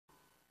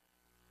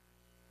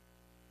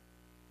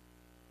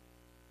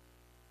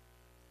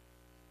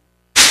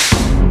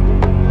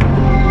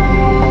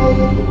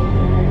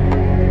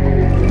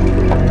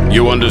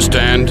You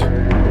understand?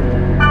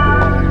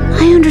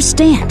 I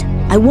understand.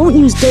 I won't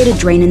use data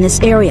drain in this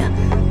area.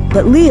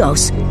 But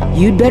Leos,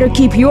 you'd better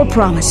keep your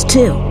promise,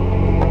 too.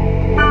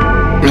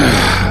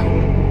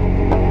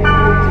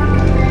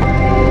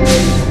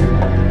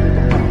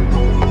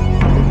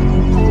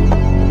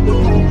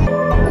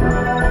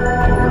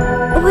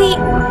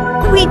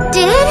 We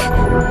did?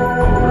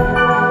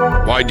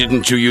 Why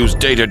didn't you use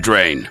data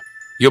drain?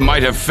 You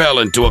might have fell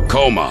into a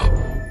coma.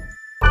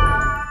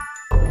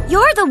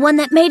 You're the one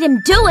that made him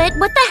do it.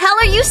 What the hell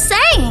are you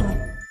saying?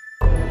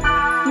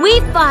 We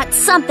fought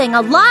something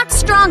a lot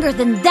stronger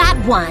than that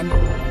one.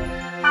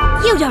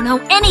 You don't know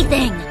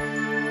anything.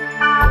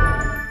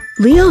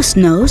 Leos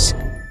knows.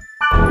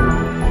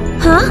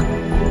 Huh?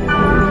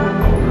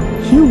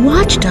 You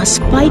watched us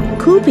fight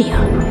Kubia.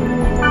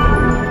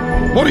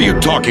 What are you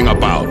talking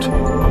about?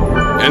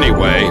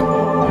 Anyway,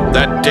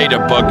 that data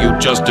bug you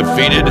just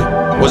defeated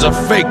was a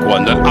fake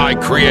one that I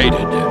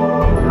created.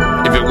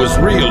 If it was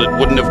real, it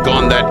wouldn't have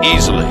gone that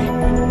easily.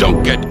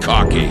 Don't get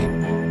cocky.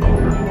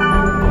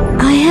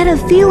 I had a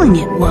feeling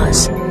it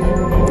was.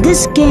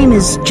 This game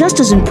is just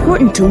as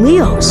important to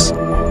Leos.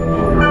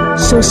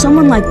 So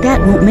someone like that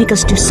won't make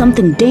us do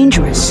something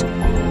dangerous.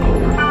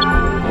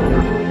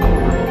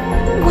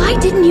 Why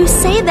didn't you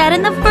say that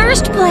in the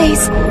first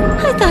place?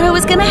 I thought I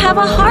was gonna have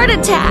a heart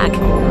attack.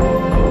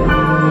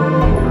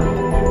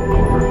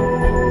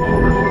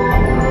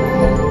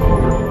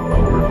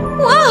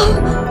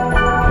 Whoa!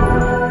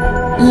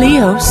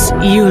 Leos,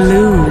 you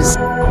lose.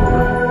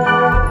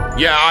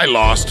 Yeah, I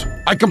lost.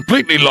 I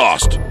completely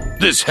lost.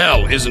 This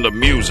hell isn't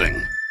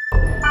amusing.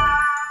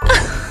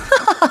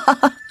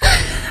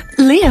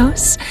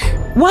 Leos,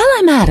 while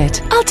I'm at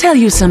it, I'll tell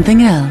you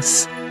something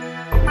else.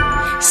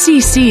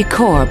 CC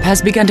Corp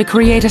has begun to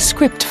create a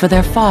script for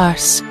their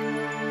farce.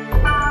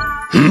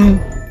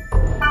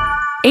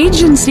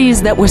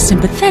 Agencies that were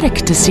sympathetic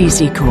to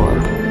CC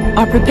Corp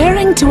are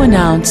preparing to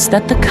announce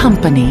that the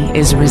company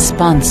is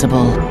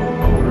responsible.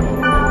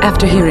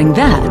 After hearing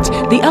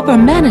that, the upper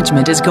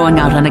management is going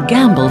out on a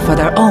gamble for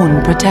their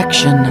own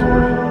protection.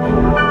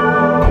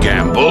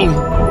 Gamble?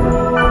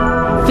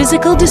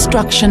 Physical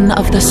destruction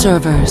of the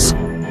servers.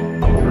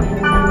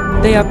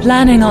 They are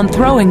planning on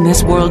throwing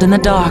this world in the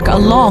dark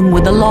along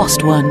with the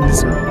lost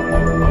ones.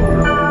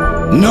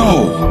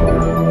 No!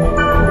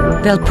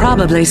 They'll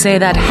probably say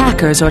that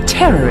hackers or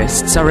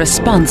terrorists are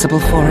responsible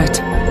for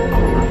it.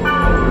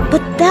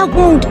 But that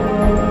won't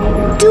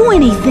do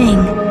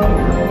anything.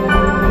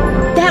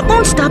 That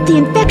won't stop the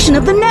infection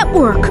of the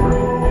network.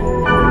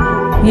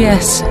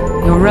 Yes,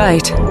 you're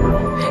right.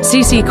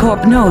 CC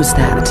Corp knows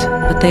that,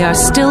 but they are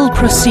still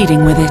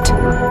proceeding with it.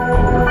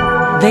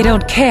 They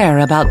don't care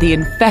about the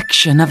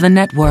infection of the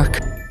network.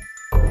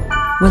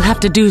 We'll have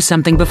to do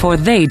something before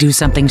they do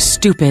something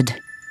stupid.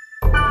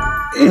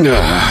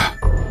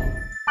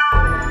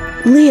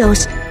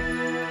 Leos,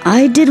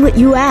 I did what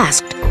you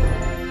asked,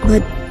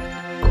 but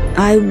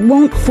I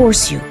won't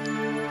force you.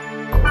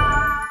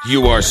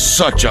 You are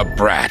such a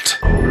brat.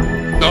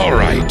 All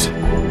right.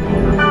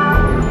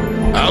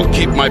 I'll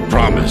keep my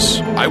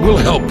promise. I will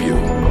help you.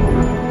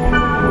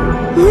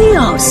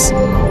 Leos!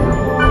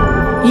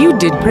 You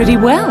did pretty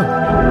well.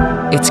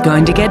 It's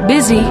going to get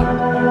busy.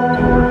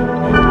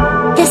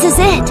 This is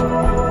it.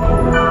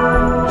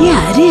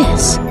 Yeah, it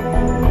is.